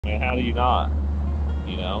mean, how do you not?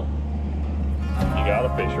 You know, you gotta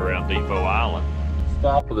fish around Depot Island.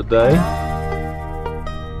 Stop of the day.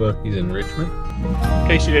 Bucky's in Richmond. In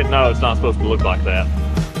case you didn't know, it's not supposed to look like that.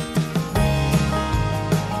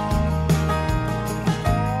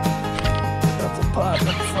 That's a pot, I'm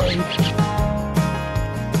afraid.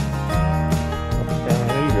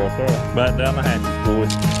 Right there. Back down the hatches,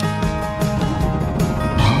 boys.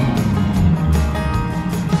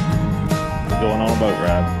 Going on a boat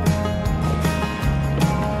ride.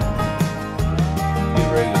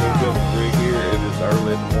 Getting ready to hook up the rig here. It is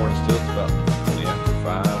early in the morning still. It's about 20 after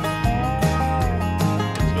 5.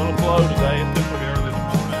 It's going to blow today. It's still pretty early in the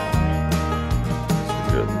morning.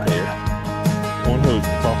 It's good in there. One hook,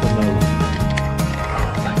 top of nose.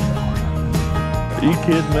 Are you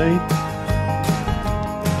kidding me?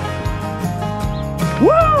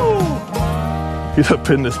 Woo! Get up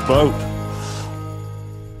in this boat.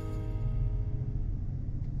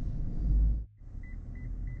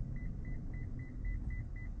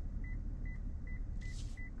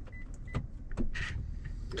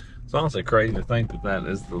 It's honestly crazy to think that that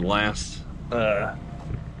is the last time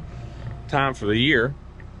for the year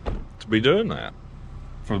to be doing that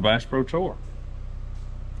for the Bass Pro Tour.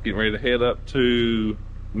 Getting ready to head up to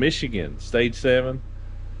Michigan, Stage 7.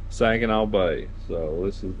 Saginaw Bay. So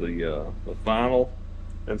this is the final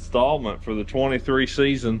installment for the 23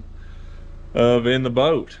 season of In the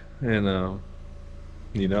Boat, and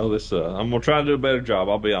you know, this I'm gonna try to do a better job.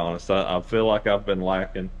 I'll be honest. I feel like I've been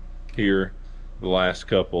lacking here the last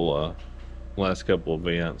couple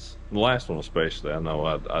events. The last one especially. I know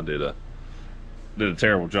I did a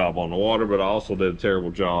terrible job on the water, but I also did a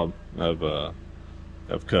terrible job of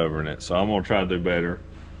covering it. So I'm gonna try to do better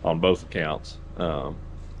on both accounts.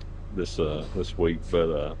 This week,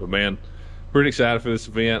 but man, pretty excited for this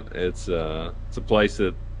event. It's a place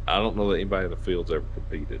that I don't know that anybody in the field's ever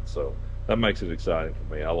competed, so that makes it exciting for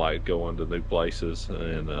me. I like going to new places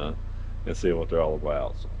and seeing what they're all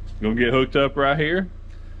about. So gonna get hooked up right here,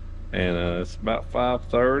 and it's about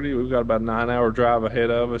 5:30. We've got about a 9-hour drive ahead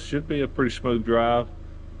of us. Should be a pretty smooth drive.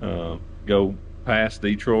 Go past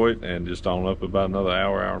Detroit and just on up about another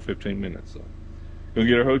hour and 15 minutes. So gonna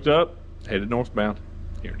get her hooked up, headed northbound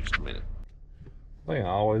here in just a minute. The thing I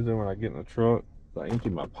always do when I get in the truck is I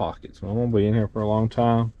empty my pockets. I'm gonna be in here for a long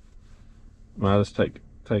time. I just take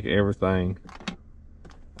everything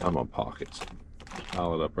out of my pockets,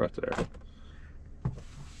 pile it up right there.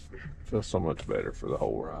 Feels so much better for the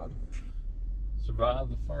whole ride.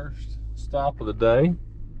 Survived the first stop of the day.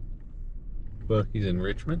 Bucky's in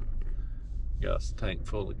Richmond. Got us a tank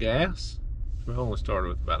full of gas. We only started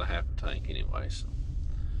with about a half a tank anyway, so.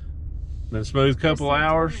 Been a smooth couple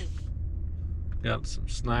hours. Got some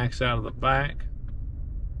snacks out of the back.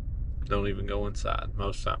 Don't even go inside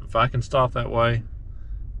most of the time. If I can stop that way,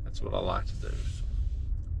 that's what I like to do. So,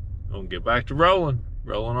 gonna get back to rolling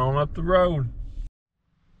on up the road.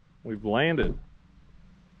 We've landed.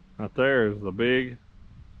 Right there is the big,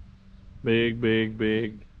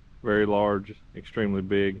 very large, extremely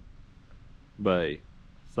big bay.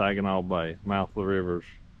 Saginaw Bay, mouth of the river's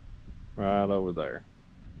right over there.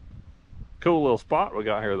 Cool little spot we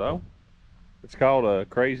got here though. It's called a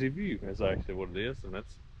Crazy View. That's actually what it is, and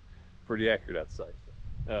that's pretty accurate, I'd say.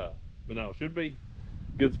 But no, should be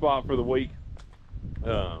a good spot for the week.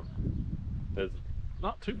 It's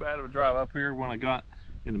not too bad of a drive up here. When I got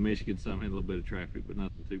into Michigan, some had a little bit of traffic, but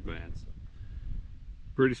nothing too bad. So,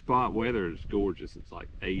 pretty spot. Weather is gorgeous. It's like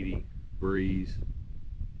 80 breeze,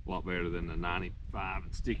 a lot better than the 95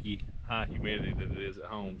 and sticky high humidity that it is at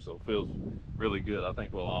home. So it feels really good. I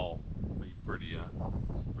think we'll all be pretty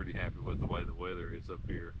happy with the way the weather is up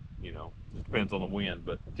here. You know, it depends on the wind,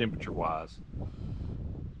 but temperature wise,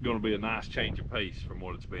 going to be a nice change of pace from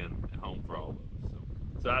what it's been at home for all of us. So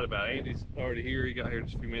excited about it. Andy's already here. He got here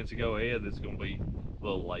just a few minutes ago. Ed is going to be a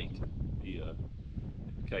little late.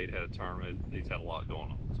 Kate had a tournament. He's had a lot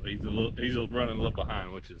going on, so he's running a little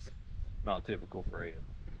behind, which is not typical for Ed.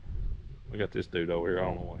 We got this dude over here. I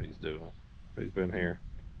don't know what he's doing. He's been here.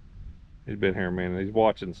 He's been here a minute. He's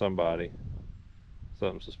watching somebody.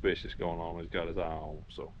 Something suspicious going on. He's got his eye on him,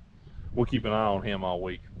 so we'll keep an eye on him all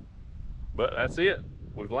week. But that's it.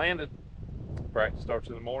 We've landed. Practice starts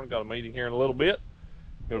in the morning. Got a meeting here in a little bit.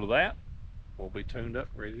 Go to that. We'll be tuned up,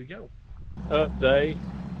 ready to go. Update.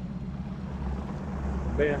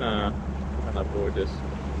 Been trying to avoid this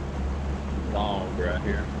log right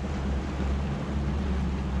here.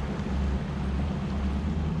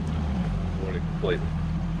 Already completed.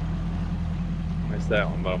 Missed that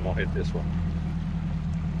one, but I'm gonna hit this one.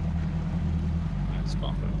 Nice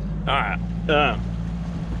spot. All right.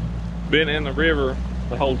 Been in the river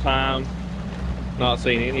the whole time. Not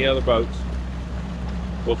seen any other boats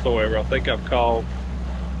whatsoever. I think I've caught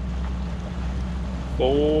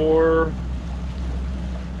four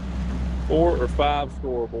or five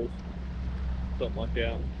scorables, something like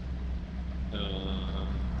that.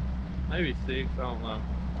 Maybe six, I don't know.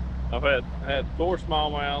 I've had 4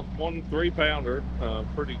 smallmouth, 1 3-pounder,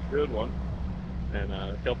 pretty good one, and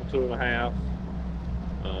a couple 2.5,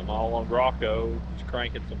 all on Rocco, just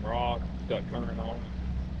cranking some rocks, got current on it.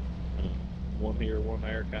 One here, one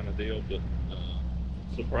there kind of deal, but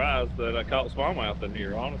surprised that I caught smallmouth in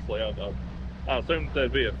here, honestly. I assumed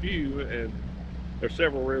there'd be a few, and there's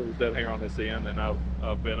several rivers down here on this end, and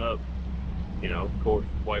I've been up, you know, of course,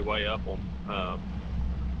 way up them.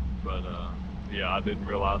 But yeah, I didn't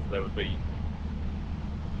realize they would be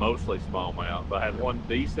mostly smallmouth. I had one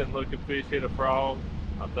decent looking fish hit a frog,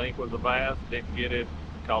 I think was a bass, didn't get it,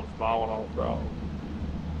 caught a small one on a frog,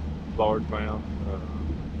 largemouth.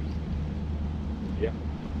 Yeah,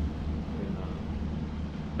 and,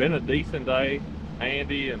 been a decent day.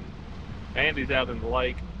 Andy's out in the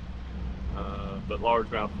lake, but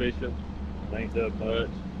largemouth fishing, ain't done much.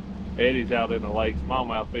 Eddie's out in the lake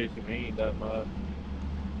smallmouth fishing, he ain't done much.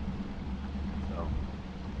 So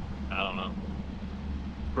I don't know.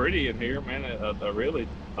 It's pretty in here, man.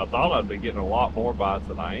 I thought I'd be getting a lot more bites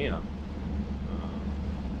than I am.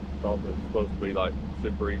 Thought it was supposed to be like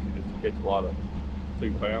super easy just to catch a lot of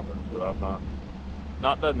 2-pounders, but I've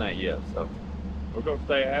not done that yet. So we're gonna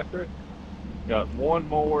stay after it. Got one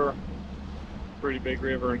more pretty big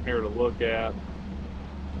river in here to look at,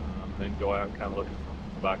 then go out and kind of look at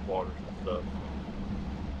some backwaters and stuff.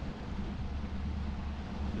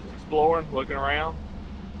 Just exploring, looking around,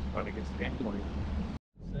 trying to get some game.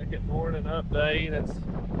 Second morning update. It's a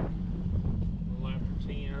little after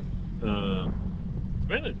 10. It's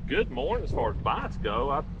been a good morning as far as bites go.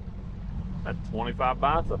 I've had 25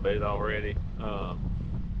 bites I bet already.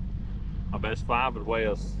 My best 5 would weigh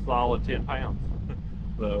a solid 10 pounds.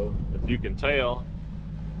 So as you can tell,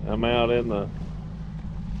 I'm out in the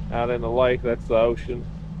lake. That's the ocean.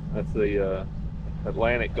 That's the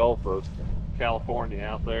Atlantic Gulf of California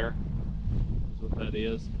out there. That's what that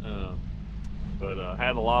is. But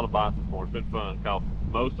had a lot of bites this morning. It's been fun. Caught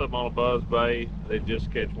most of them on a buzz bait. They just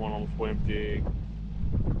catch one on a swim jig.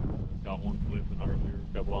 Caught one flipping earlier,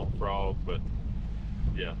 a couple on frog. But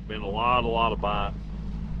yeah, been a lot of bites.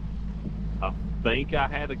 I think I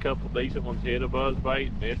had a couple decent ones hit a buzz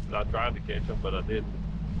bait, missed it. I tried to catch them, but I didn't.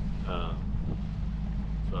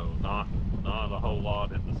 So not a whole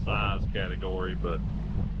lot in the size category, but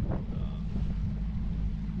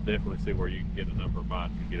definitely see where you can get a number of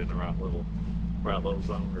bites and get in the right little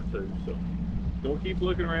zone or two. So gonna keep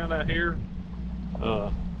looking around out here.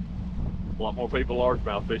 A lot more people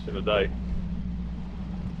largemouth fishing today.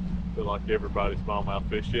 Feel like everybody smallmouth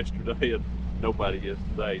fished yesterday and nobody is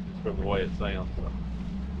today, just from the way it sounds.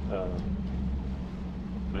 So,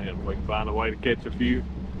 man, if we can find a way to catch a few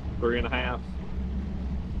 3.5s,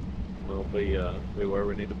 we'll be where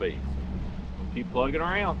we need to be. So we'll keep plugging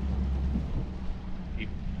around, keep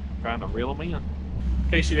trying to reel them in. In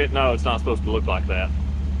case you didn't know, it's not supposed to look like that.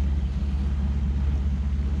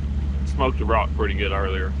 Smoked the rock pretty good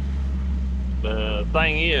earlier. The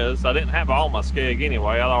thing is, I didn't have all my skeg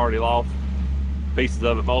anyway. I'd already lost pieces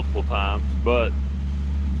of it multiple times, but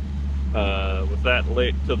with that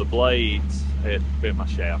lick to the blades, it bit my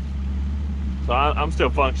shaft. So I'm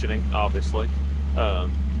still functioning, obviously,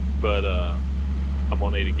 but I'm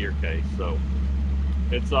gonna need a gear case. So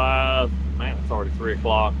it's man, it's already 3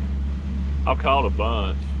 o'clock. I've caught a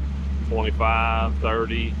bunch, 25,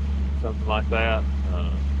 30, something like that.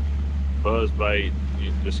 Buzz bait,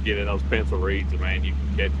 you just get in those pencil reeds and man, you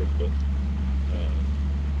can catch them, but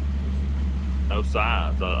no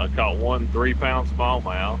size. I caught 1 3-pound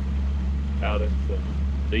smallmouth out in some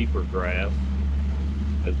deeper grass.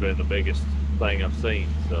 Has been the biggest thing I've seen.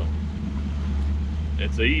 So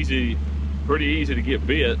it's pretty easy to get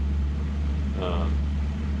bit.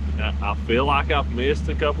 I feel like I've missed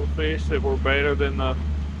a couple of fish that were better than the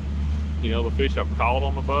fish I've caught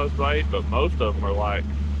on the buzz bait, but most of them are like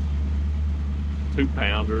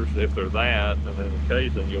 2-pounders if they're that, and then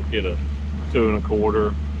occasionally you'll get a 2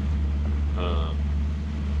 1/4.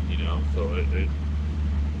 So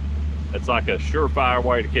it's like a surefire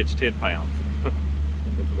way to catch 10 pounds. That's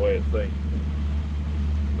the way it seems.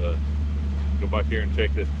 But go back here and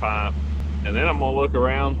check this pipe, and then I'm gonna look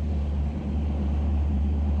around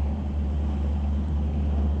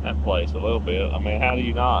that place a little bit. I mean, how do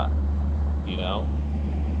you not? You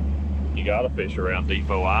gotta fish around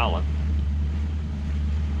Depot Island.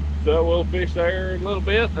 So we'll fish there a little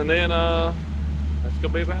bit, and then that's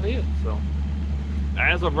gonna be about it. So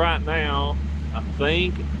as of right now, I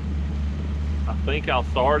think I'll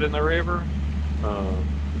start in the river.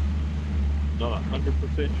 Not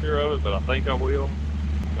 100% sure of it, but I think I will.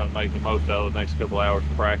 Gotta make the most out of the next couple hours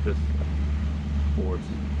of practice before it's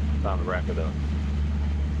time to wrap it up.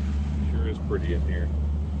 Sure is pretty in here.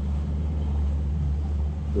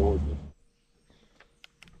 Gorgeous.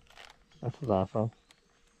 That's a nice one.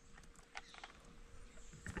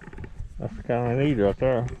 That's the kind we need right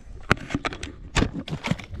there.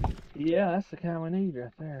 Yeah, that's the kind we need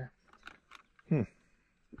right there.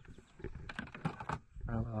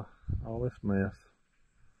 Out of all this mess.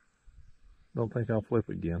 Don't think I'll flip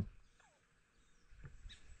again.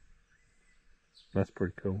 That's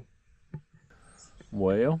pretty cool.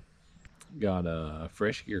 Well, got a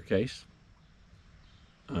fresh gear case.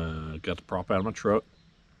 Got the prop out of my truck.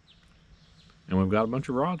 And we've got a bunch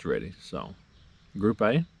of rods ready. So, Group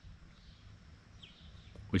A,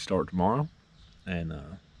 we start tomorrow. And,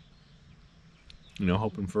 you know,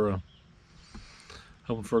 hoping for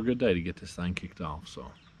a good day to get this thing kicked off.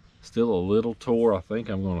 So, still a little tore. I think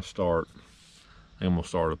I'm going to start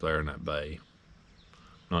up there in that bay.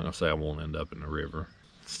 I'm not going to say I won't end up in the river.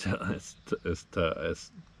 Still, it's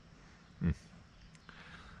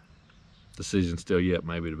decision still yet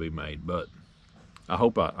maybe to be made, but I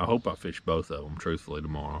hope I fish both of them truthfully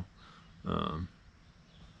tomorrow.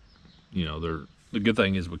 You know, the good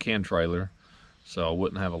thing is we can trailer, so I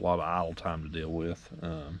wouldn't have a lot of idle time to deal with.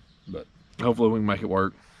 But hopefully we can make it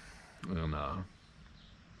work. And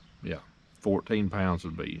yeah, 14 pounds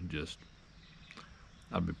would be just,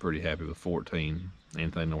 I'd be pretty happy with 14.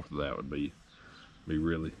 Anything north of that would be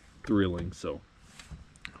really thrilling. So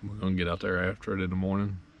we're gonna get out there after it in the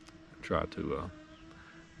morning, try to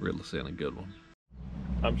reel us in a good one.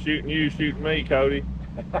 I'm shooting you, shooting me, Cody.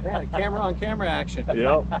 Yeah, camera on camera action.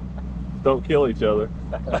 Yep. Don't kill each other.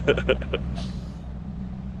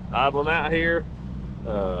 Idling out here.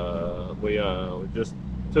 We just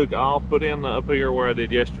took off, put in up here where I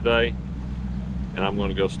did yesterday, and I'm going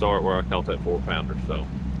to go start where I caught that 4-pounder. So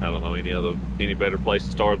I don't know any better place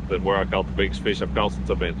to start than where I caught the biggest fish I've caught since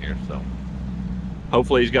I've been here. So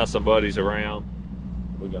hopefully he's got some buddies around.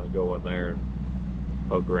 We're going to go in there and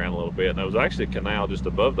poke around a little bit. And there was actually a canal just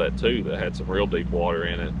above that too that had some real deep water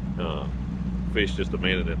in it. Fished just a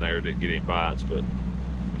minute in there, didn't get any bites, but it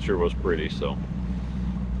sure was pretty. So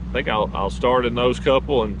I think I'll start in those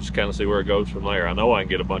couple and just kind of see where it goes from there. I know I can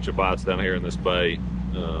get a bunch of bites down here in this bay,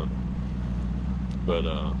 but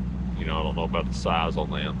you know, I don't know about the size on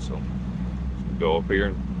them. So go up here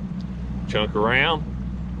and chunk around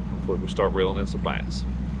before we start reeling in some bass.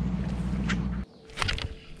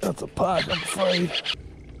 That's a pike, I'm afraid.